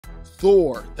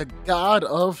Thor, the god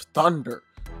of thunder,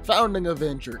 founding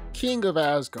Avenger, king of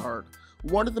Asgard,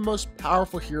 one of the most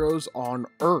powerful heroes on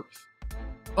Earth.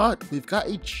 But we've got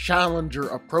a challenger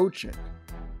approaching,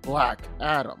 Black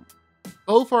Adam.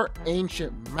 Both are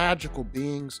ancient magical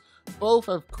beings, both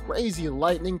have crazy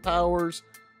lightning powers,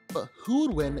 but who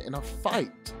would win in a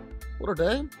fight? Well,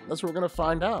 today, that's what we're going to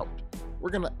find out. We're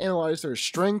going to analyze their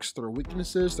strengths, their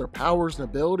weaknesses, their powers and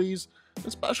abilities,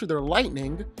 especially their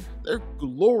lightning, their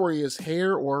glorious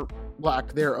hair or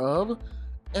lack thereof,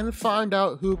 and find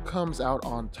out who comes out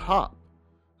on top.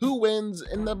 Who wins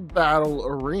in the battle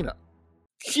arena?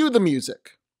 Cue the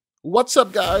music. What's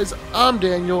up, guys? I'm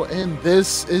Daniel, and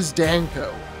this is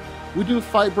DanCo. We do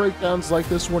fight breakdowns like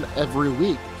this one every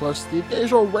week, plus the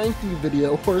occasional ranking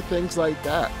video or things like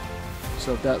that.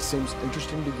 So if that seems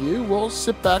interesting to you, well,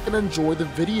 sit back and enjoy the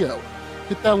video.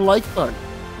 Hit that like button.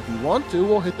 If you want to,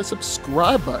 we'll hit the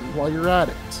subscribe button while you're at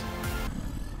it.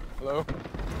 Hello?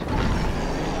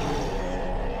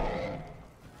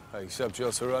 I accept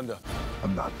your surrender.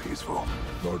 I'm not peaceful,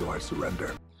 nor do I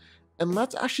surrender. And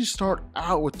let's actually start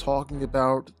out with talking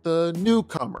about the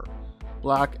newcomer,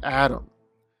 Black Adam.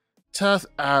 Teth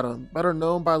Adam, better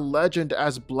known by legend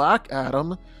as Black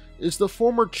Adam, is the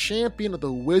former champion of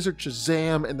the Wizard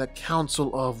Shazam and the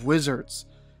Council of Wizards.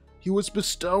 He was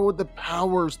bestowed the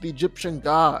powers of the Egyptian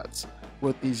gods.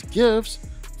 With these gifts,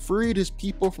 freed his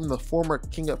people from the former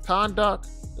King of Kahndaq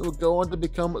and would go on to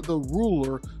become the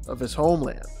ruler of his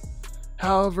homeland.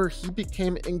 However, he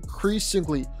became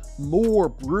increasingly more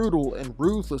brutal and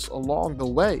ruthless along the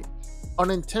way,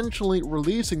 unintentionally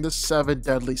releasing the 7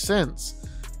 deadly sins,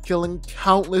 killing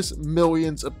countless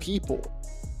millions of people.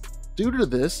 Due to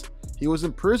this, he was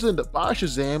imprisoned by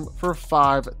Shazam for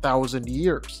 5,000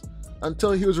 years,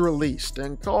 until he was released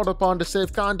and called upon to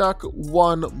save Kahndaq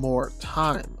one more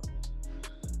time.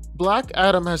 Black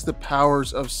Adam has the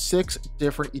powers of 6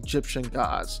 different Egyptian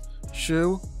gods: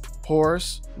 Shu,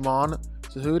 Horus, Mon,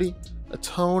 Tahuti,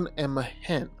 Aton, and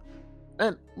Mehen.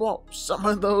 And while some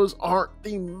of those aren't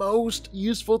the most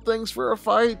useful things for a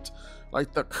fight,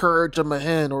 like the courage of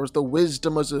Mehen or the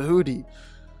wisdom of Tahuti,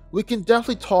 we can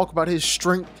definitely talk about his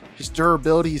strength, his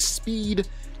durability, his speed,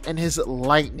 and his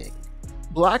lightning.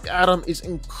 Black Adam is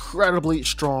incredibly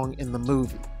strong in the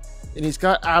movie, and he's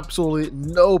got absolutely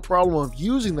no problem of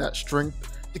using that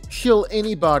strength to kill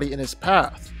anybody in his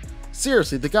path.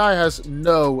 Seriously, the guy has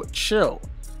no chill.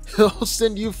 He'll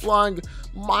send you flying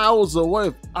miles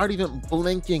away without even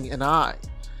blinking an eye,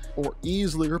 or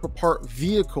easily rip apart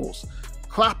vehicles,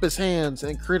 clap his hands,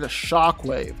 and create a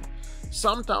shockwave.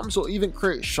 Sometimes he'll even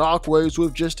create shockwaves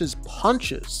with just his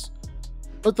punches.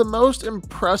 But the most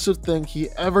impressive thing he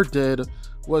ever did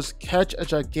was catch a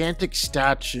gigantic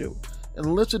statue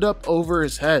and lift it up over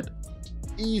his head,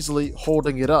 easily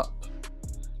holding it up.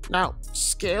 Now,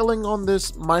 scaling on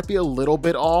this might be a little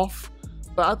bit off,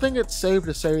 but I think it's safe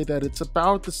to say that it's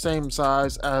about the same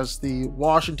size as the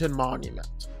Washington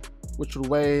Monument, which would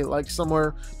weigh like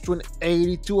somewhere between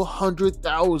 80 to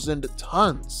 100,000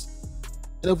 tons.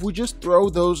 And if we just throw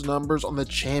those numbers on the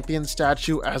champion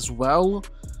statue as well,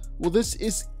 this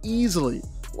is easily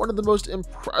one of the most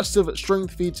impressive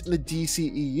strength feats in the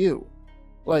DCEU.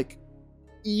 Like,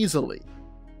 easily.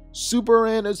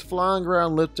 Superman is flying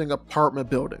around lifting apartment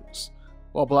buildings,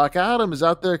 while Black Adam is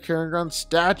out there carrying around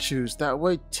statues that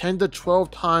weigh 10 to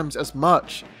 12 times as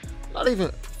much. Not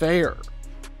even fair.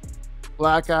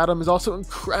 Black Adam is also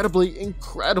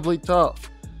incredibly tough.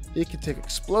 He can take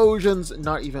explosions and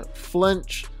not even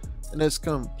flinch, and is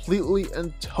completely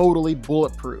and totally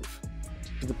bulletproof,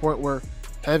 to the point where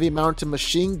heavy mounted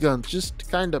machine guns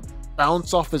just kind of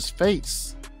bounce off his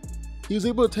face. He was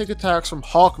able to take attacks from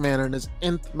Hawkman and his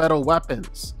nth metal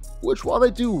weapons, which, while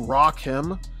they do rock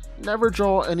him, never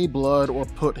draw any blood or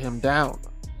put him down.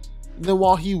 And then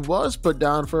while he was put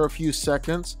down for a few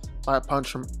seconds by a punch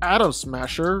from Atom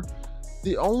Smasher,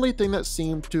 the only thing that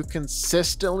seemed to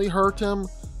consistently hurt him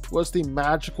was the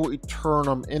magical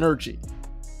Eternum energy.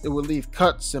 It would leave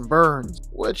cuts and burns,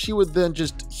 which he would then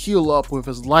just heal up with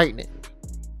his lightning.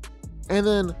 And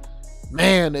then,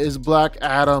 man, is Black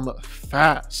Adam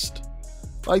fast.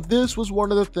 Like, this was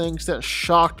one of the things that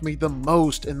shocked me the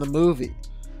most in the movie.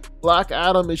 Black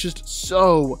Adam is just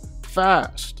so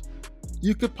fast.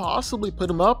 You could possibly put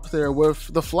him up there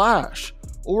with The Flash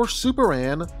or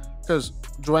Superman, because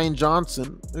Dwayne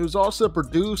Johnson, who's also a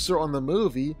producer on the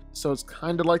movie, so it's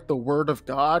kind of like the word of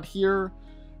God here,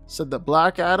 said that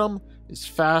Black Adam is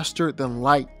faster than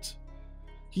light.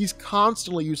 He's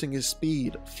constantly using his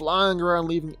speed, flying around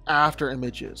leaving after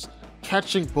images,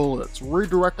 catching bullets,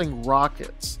 redirecting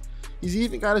rockets. He's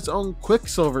even got his own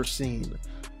Quicksilver scene,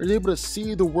 where he's able to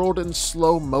see the world in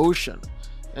slow motion.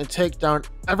 and take down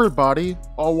everybody,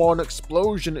 all while an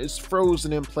explosion is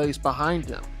frozen in place behind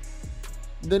him.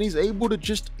 Then he's able to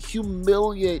just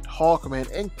humiliate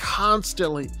Hawkman and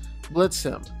constantly blitz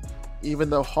him, even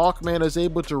though Hawkman is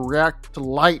able to react to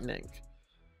lightning.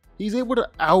 He's able to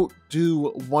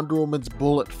outdo Wonder Woman's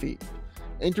bullet feat,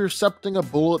 intercepting a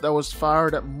bullet that was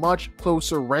fired at much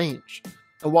closer range,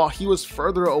 and while he was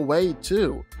further away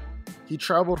too. He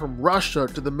traveled from Russia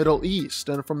to the Middle East,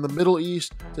 and from the Middle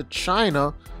East to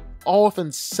China, all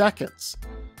within seconds,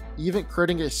 even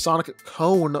creating a sonic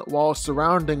cone while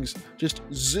surroundings just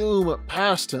zoom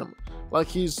past him, like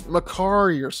he's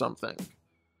Makari or something.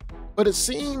 But it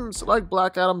seems like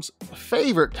Black Adam's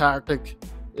favorite tactic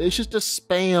is just to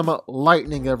spam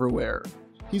lightning everywhere.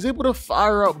 He's able to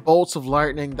fire out bolts of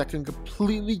lightning that can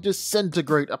completely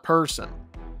disintegrate a person.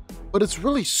 But it's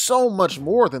really so much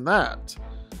more than that.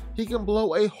 He can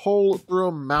blow a hole through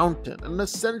a mountain and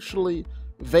essentially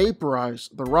vaporize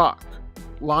the rock,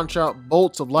 launch out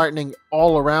bolts of lightning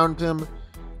all around him,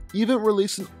 even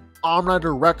release an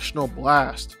omnidirectional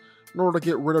blast in order to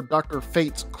get rid of Dr.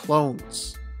 Fate's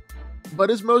clones. But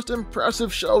his most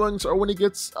impressive showings are when he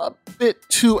gets a bit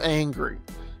too angry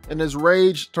and his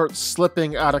rage starts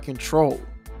slipping out of control.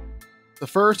 The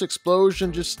first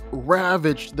explosion just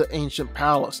ravaged the ancient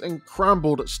palace and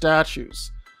crumbled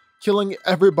statues, killing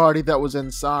everybody that was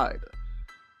inside.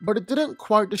 But it didn't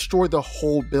quite destroy the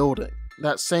whole building.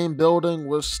 That same building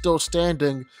was still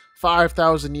standing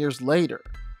 5,000 years later.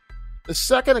 The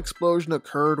second explosion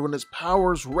occurred when his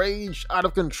powers raged out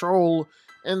of control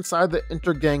inside the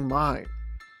Intergang mine.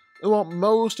 And while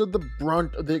most of the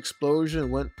brunt of the explosion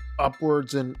went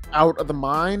upwards and out of the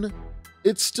mine,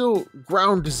 it still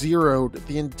ground zeroed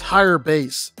the entire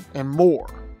base and more.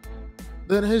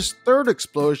 Then his third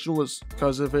explosion was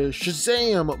because of a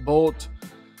Shazam bolt,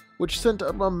 which sent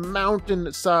up a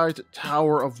mountain-sized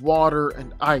tower of water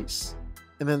and ice,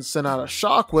 and then sent out a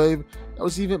shockwave that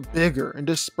was even bigger and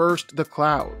dispersed the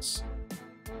clouds.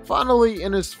 Finally,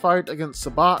 in his fight against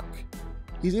Sabak,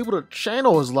 he's able to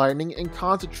channel his lightning and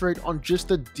concentrate on just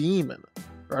the demon,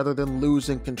 rather than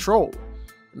losing control,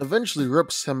 and eventually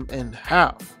rips him in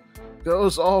half.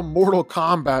 Goes all Mortal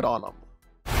Kombat on him.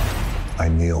 I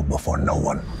kneel before no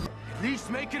one. At least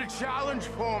make it a challenge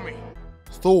for me.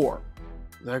 Thor,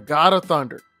 the God of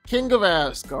Thunder, King of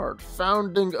Asgard,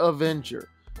 founding Avenger,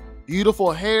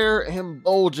 beautiful hair and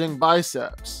bulging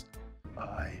biceps.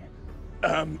 I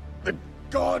am the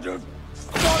God of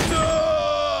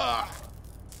Thunder!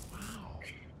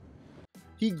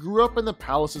 He grew up in the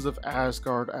palaces of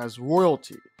Asgard as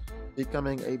royalty,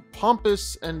 becoming a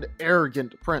pompous and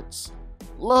arrogant prince,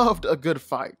 loved a good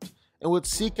fight, and would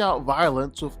seek out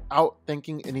violence without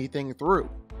thinking anything through.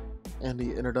 And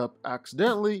he ended up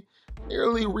accidentally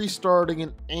nearly restarting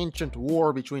an ancient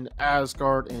war between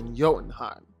Asgard and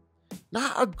Jotunheim.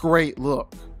 Not a great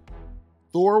look.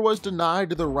 Thor was denied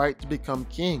the right to become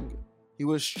king. He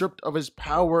was stripped of his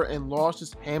power and lost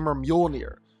his hammer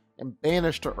Mjolnir and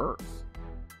banished to Earth.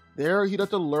 There he'd have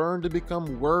to learn to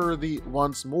become worthy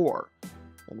once more,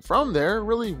 and from there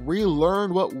really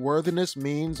relearn what worthiness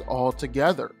means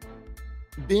altogether.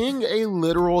 Being a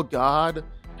literal god,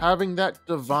 having that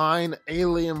divine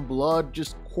alien blood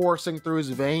just coursing through his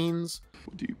veins.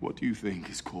 What do you think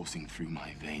is coursing through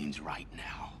my veins right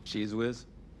now? Cheese whiz?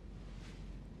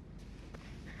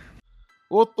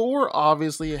 Well, Thor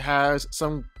obviously has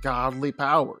some godly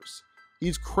powers.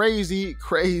 He's crazy,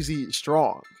 crazy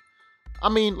strong. I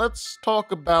mean, let's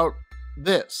talk about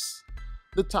this.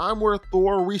 The time where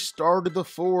Thor restarted the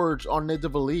forge on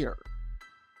Nidavellir.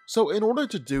 So in order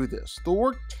to do this,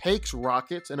 Thor takes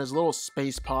rockets in his little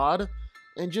space pod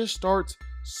and just starts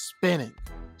spinning,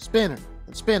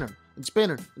 and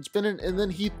spinning, and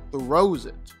then he throws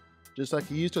it, just like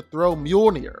he used to throw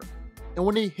Mjolnir. And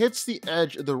when he hits the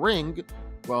edge of the ring,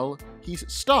 well, he's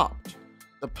stopped.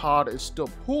 The pod is still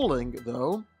pulling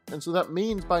though, and so that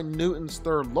means by Newton's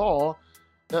third law,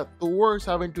 that Thor is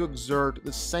having to exert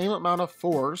the same amount of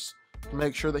force to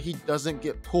make sure that he doesn't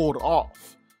get pulled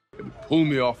off. Pull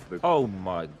me off the... Oh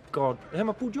my god,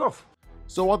 Hammer pulled you off.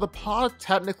 So while the pod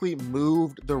technically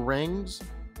moved the rings,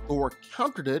 Thor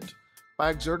countered it by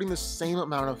exerting the same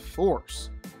amount of force,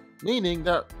 meaning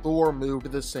that Thor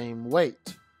moved the same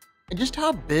weight. And just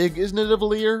how big is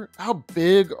Nidavellir? How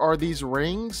big are these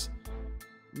rings?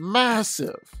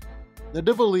 Massive!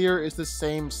 Nidavellir is the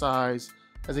same size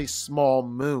as a small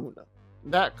moon.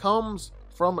 That comes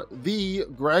from the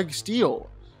Greg Steele,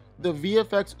 the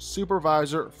VFX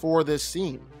supervisor for this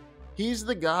scene. He's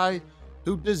the guy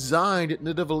who designed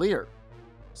Nidavellir.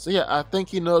 So yeah, I think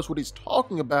he knows what he's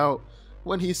talking about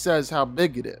when he says how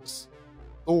big it is.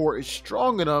 Thor is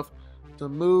strong enough to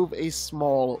move a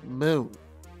small moon.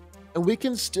 And we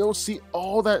can still see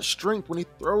all that strength when he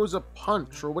throws a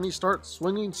punch or when he starts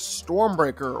swinging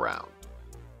Stormbreaker around.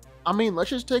 I mean, let's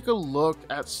just take a look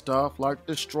at stuff like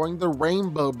destroying the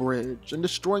Rainbow Bridge and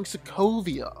destroying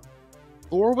Sokovia.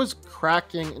 Thor was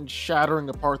cracking and shattering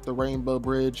apart the Rainbow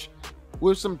Bridge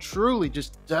with some truly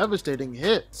just devastating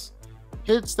hits.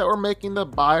 Hits that were making the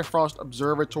Bifrost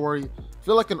Observatory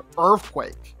feel like an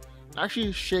earthquake,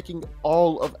 actually shaking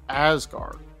all of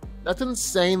Asgard. That's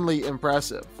insanely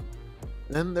impressive.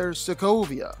 Then there's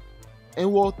Sokovia,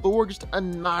 and while Thor just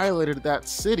annihilated that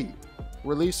city,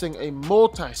 releasing a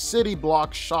multi-city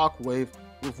block shockwave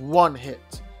with one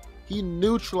hit. He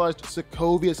neutralized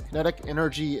Sokovia's kinetic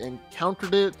energy and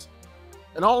countered it,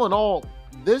 and all in all,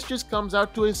 this just comes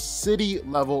out to a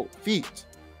city-level feat,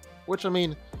 which I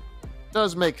mean,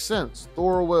 does make sense.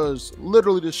 Thor was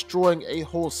literally destroying a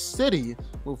whole city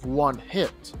with one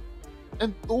hit.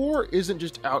 And Thor isn't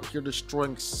just out here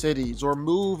destroying cities or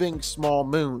moving small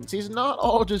moons. He's not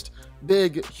all just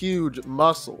big, huge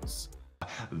muscles.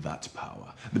 That's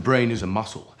power. The brain is a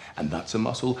muscle, and that's a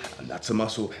muscle, and that's a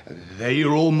muscle. They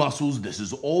are all muscles, this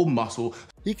is all muscle.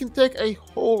 He can take a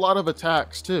whole lot of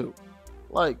attacks too.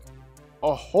 Like,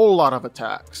 a whole lot of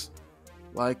attacks.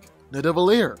 Like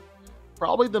Nidavellir.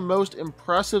 Probably the most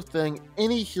impressive thing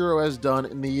any hero has done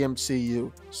in the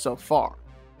MCU so far.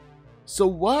 So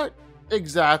what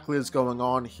exactly is going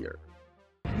on here?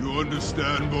 You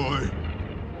understand, boy?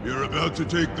 You're about to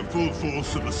take the full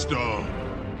force of a star.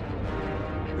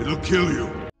 It'll kill you.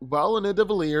 Well,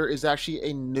 Nidavellir is actually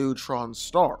a neutron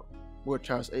star, which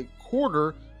has a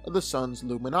quarter of the sun's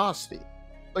luminosity.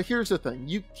 But here's the thing,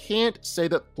 you can't say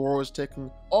that Thor was taking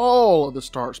all of the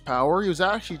star's power. He was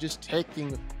actually just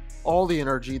taking all the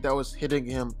energy that was hitting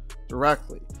him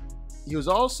directly. He was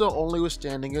also only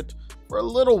withstanding it for a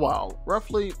little while,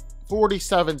 roughly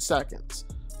 47 seconds,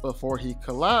 before he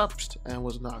collapsed and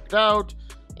was knocked out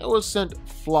and was sent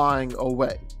flying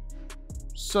away.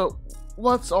 So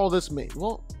what's all this mean?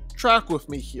 Well, track with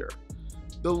me here.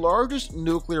 The largest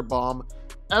nuclear bomb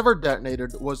ever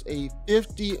detonated was a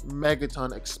 50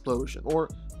 megaton explosion, or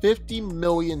 50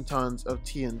 million tons of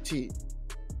TNT.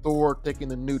 Thor taking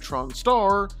the neutron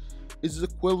star is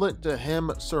equivalent to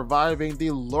him surviving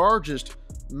the largest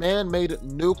man-made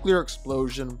nuclear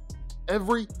explosion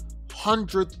every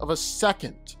 100th of a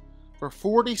second for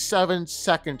 47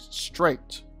 seconds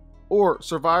straight, or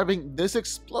surviving this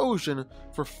explosion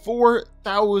for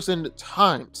 4,000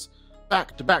 times,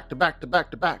 back to back to back to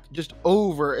back to back, just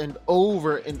over and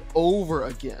over and over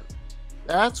again.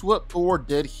 That's what Thor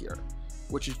did here,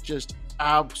 which is just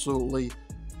absolutely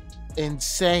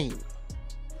insane.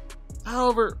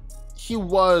 However, he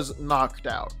was knocked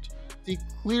out. He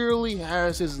clearly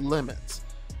has his limits,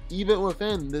 even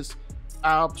within this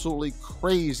absolutely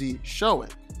crazy showing.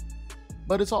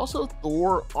 But it's also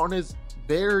Thor on his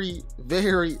very,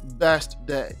 very best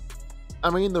day. I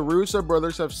mean, the Russo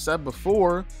brothers have said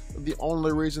before that the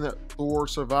only reason that Thor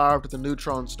survived the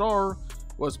neutron star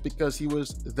was because he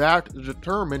was that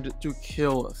determined to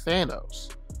kill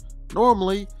Thanos.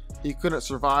 Normally, he couldn't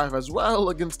survive as well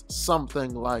against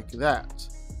something like that.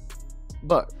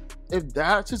 But if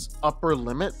that's his upper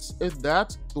limits, if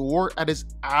that's Thor at his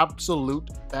absolute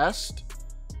best,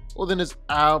 well then his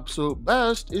absolute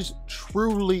best is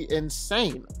truly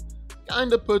insane.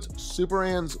 Kinda puts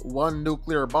Superman's one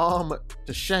nuclear bomb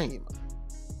to shame.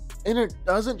 And it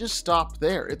doesn't just stop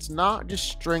there. It's not just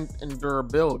strength and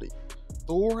durability.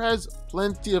 Thor has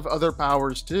plenty of other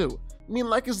powers too. I mean,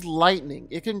 like his lightning,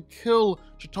 it can kill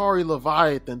Chitauri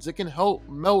Leviathans, it can help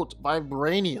melt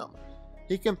vibranium.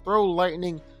 He can throw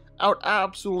lightning out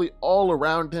absolutely all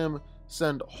around him,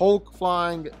 send Hulk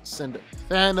flying, send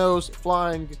Thanos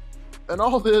flying, and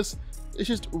all this is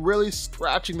just really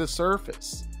scratching the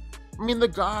surface. I mean, the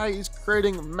guy is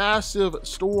creating massive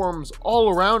storms all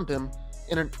around him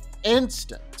in an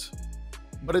instant.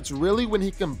 But it's really when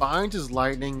he combines his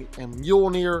lightning and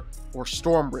Mjolnir or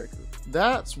Stormbreaker,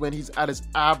 that's when he's at his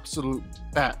absolute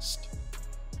best.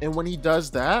 And when he does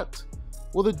that,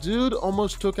 well, the dude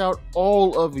almost took out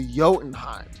all of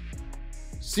Jotunheim.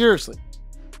 Seriously,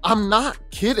 I'm not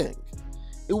kidding.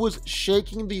 It was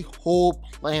shaking the whole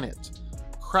planet,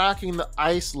 cracking the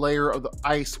ice layer of the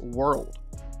ice world,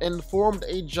 and formed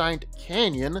a giant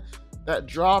canyon that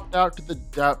dropped out to the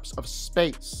depths of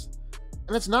space.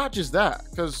 And it's not just that,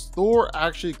 because Thor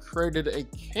actually created a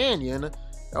canyon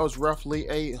that was roughly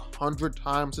 100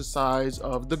 times the size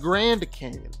of the Grand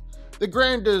Canyon, the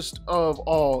grandest of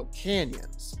all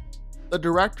canyons. The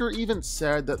director even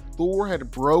said that Thor had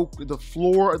broke the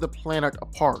floor of the planet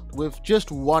apart with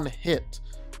just one hit,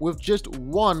 with just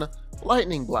one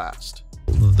lightning blast.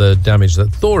 the damage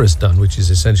that Thor has done, which is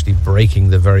essentially breaking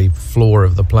the very floor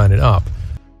of the planet up.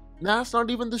 That's not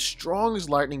even the strongest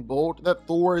lightning bolt that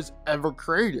Thor has ever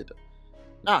created.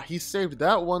 He saved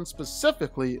that one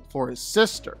specifically for his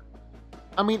sister.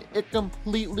 I mean, it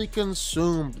completely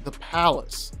consumed the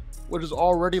palace, which is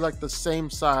already like the same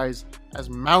size as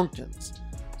mountains.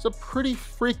 So pretty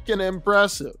freaking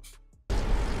impressive.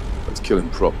 Let's kill him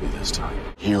properly this time.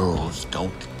 Heroes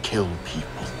don't kill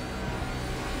people.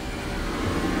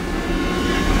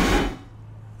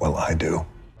 Well, I do.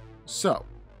 So,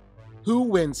 who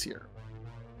wins here?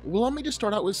 Well, let me just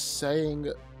start out with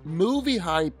saying movie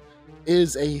hype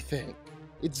is a thing.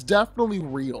 It's definitely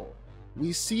real.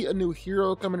 We see a new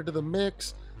hero coming into the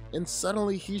mix, and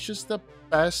suddenly he's just the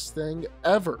best thing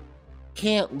ever.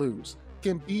 Can't lose,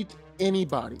 can beat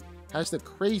anybody, has the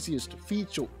craziest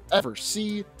feats you'll ever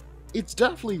see. It's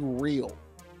definitely real.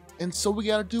 And so we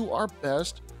gotta do our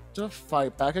best to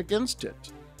fight back against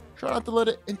it. Try not to let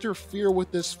it interfere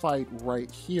with this fight right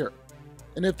here.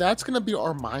 And if that's gonna be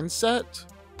our mindset,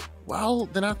 well,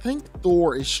 then I think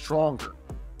Thor is stronger.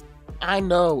 I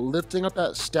know lifting up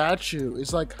that statue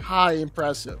is like high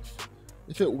impressive.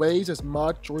 If it weighs as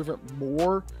much or even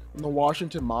more than the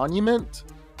Washington Monument,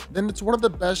 then it's one of the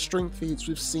best strength feats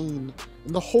we've seen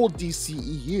in the whole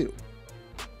DCEU.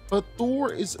 But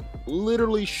Thor is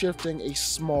literally shifting a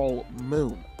small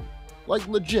moon. Like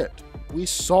legit, we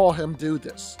saw him do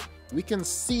this. We can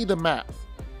see the math.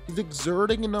 He's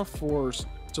exerting enough force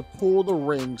to pull the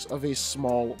rings of a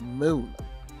small moon.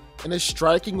 And his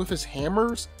striking with his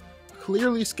hammers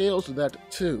clearly scales to that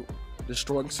too,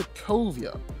 destroying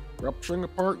Sokovia, rupturing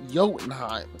apart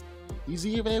Jotunheim. He's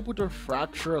even able to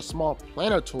fracture a small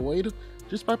planetoid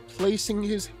just by placing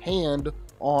his hand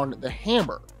on the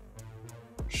hammer.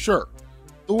 Sure,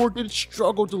 Thor did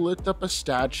struggle to lift up a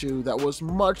statue that was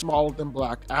much smaller than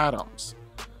Black Adam's,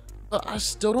 but I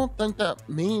still don't think that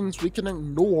means we can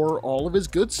ignore all of his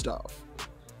good stuff.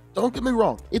 Don't get me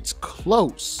wrong, it's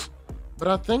close, but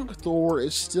I think Thor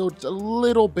is still a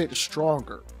little bit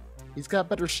stronger. He's got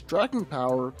better striking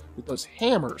power with those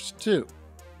hammers too.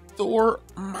 Thor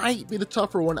might be the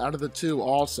tougher one out of the two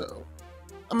also.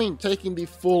 I mean, taking the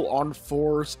full-on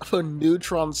force of a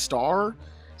neutron star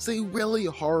is a really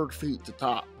hard feat to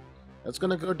top. That's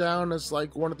gonna go down as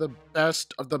like one of the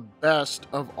best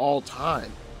of all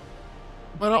time.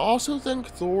 But I also think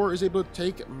Thor is able to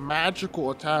take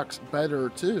magical attacks better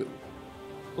too.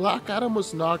 Black Adam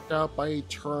was knocked out by a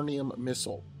Turnium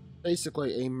missile,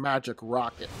 basically a magic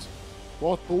rocket,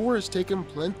 while Thor has taken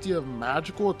plenty of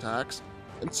magical attacks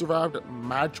and survived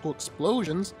magical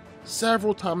explosions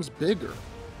several times bigger.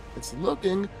 It's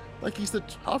looking like he's the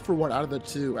tougher one out of the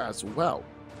two as well.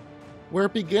 Where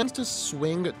it begins to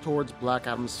swing towards Black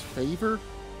Adam's favor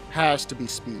has to be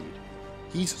speed.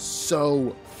 He's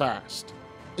so fast,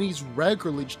 and he's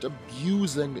regularly just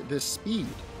abusing this speed.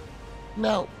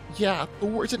 Now, yeah,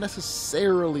 Thor isn't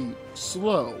necessarily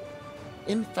slow.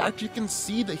 In fact, you can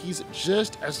see that he's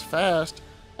just as fast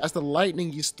as the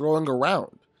lightning he's throwing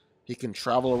around. He can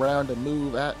travel around and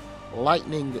move at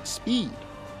lightning speed.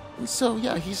 And so,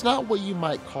 yeah, he's not what you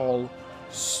might call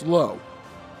slow.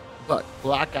 But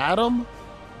Black Adam,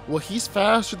 well, he's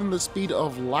faster than the speed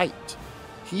of light.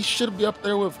 He should be up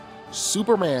there with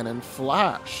Superman and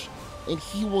Flash, and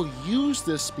he will use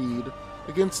this speed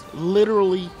against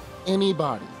literally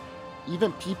anybody,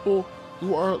 even people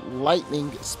who are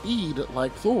lightning speed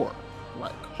like Thor,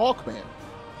 like Hawkman.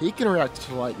 He can react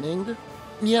to lightning,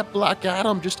 and yet Black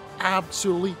Adam just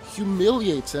absolutely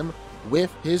humiliates him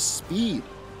with his speed,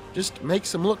 just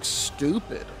makes him look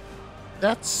stupid.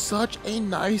 That's such a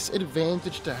nice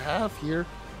advantage to have here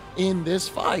in this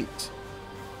fight.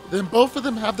 Then both of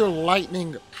them have their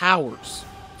lightning powers.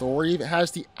 Thor even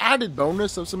has the added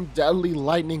bonus of some deadly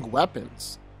lightning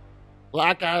weapons.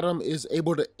 Black Adam is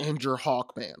able to injure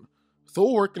Hawkman.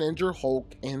 Thor can injure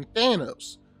Hulk and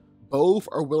Thanos. Both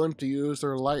are willing to use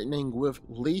their lightning with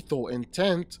lethal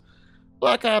intent.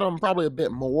 Black Adam probably a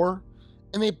bit more,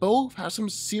 and they both have some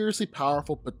seriously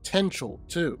powerful potential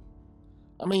too.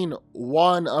 I mean,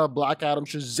 one of Black Adam's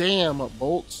Shazam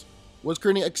bolts was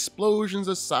creating explosions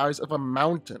the size of a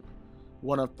mountain.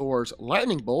 One of Thor's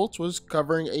lightning bolts was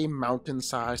covering a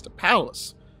mountain-sized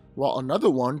palace, while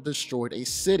another one destroyed a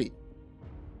city.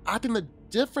 I think the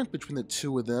difference between the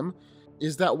two of them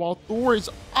is that while Thor is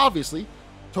obviously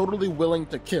totally willing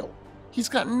to kill, he's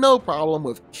got no problem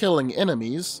with killing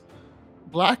enemies,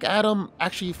 Black Adam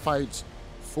actually fights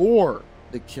for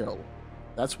the kill.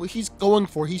 That's what he's going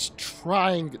for. He's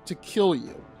trying to kill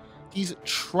you. He's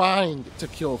trying to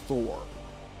kill Thor.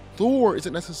 Thor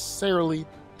isn't necessarily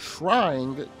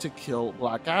trying to kill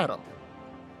Black Adam.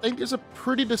 think there's a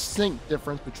pretty distinct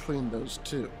difference between those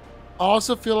two. I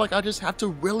also feel like I just have to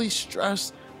really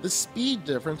stress the speed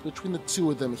difference between the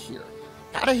two of them here.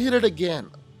 Gotta hit it again.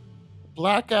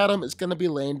 Black Adam is going to be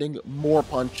landing more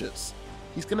punches.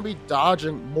 He's going to be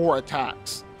dodging more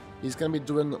attacks. He's going to be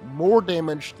doing more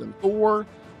damage than Thor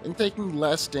and taking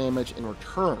less damage in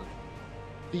return.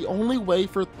 The only way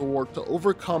for Thor to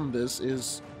overcome this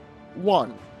is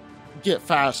 1. Get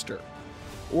faster,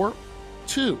 or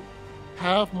 2.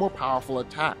 Have more powerful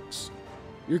attacks.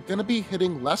 You're going to be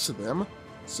hitting less of them,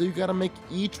 so you got to make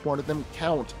each one of them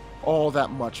count all that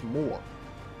much more.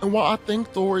 And while I think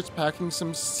Thor is packing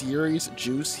some serious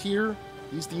juice here,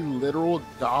 he's the literal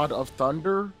god of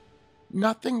thunder,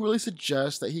 nothing really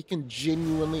suggests that he can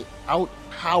genuinely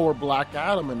outpower Black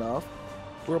Adam enough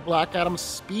where Black Adam's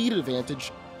speed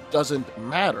advantage doesn't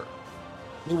matter.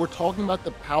 I mean, we're talking about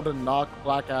the power to knock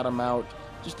Black Adam out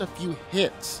just a few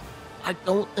hits. I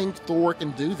don't think Thor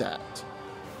can do that.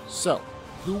 So,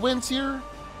 who wins here?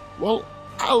 Well,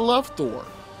 I love Thor,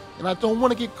 and I don't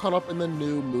want to get caught up in the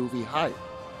new movie hype,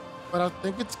 but I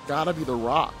think it's gotta be The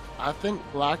Rock. I think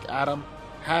Black Adam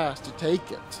has to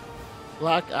take it.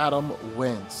 Black Adam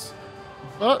wins.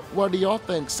 But what do y'all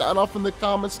think? Sound off in the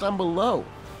comments down below.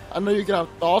 I know you're gonna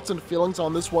have thoughts and feelings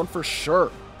on this one for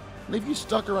sure. And if you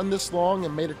stuck around this long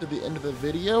and made it to the end of the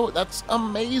video, that's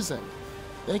amazing.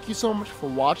 Thank you so much for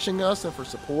watching us and for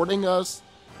supporting us.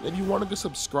 And if you want to go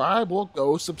subscribe, well,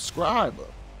 go subscribe.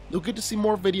 You'll get to see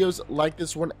more videos like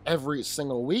this one every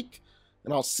single week.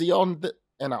 And I'll see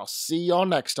y'all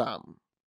next time.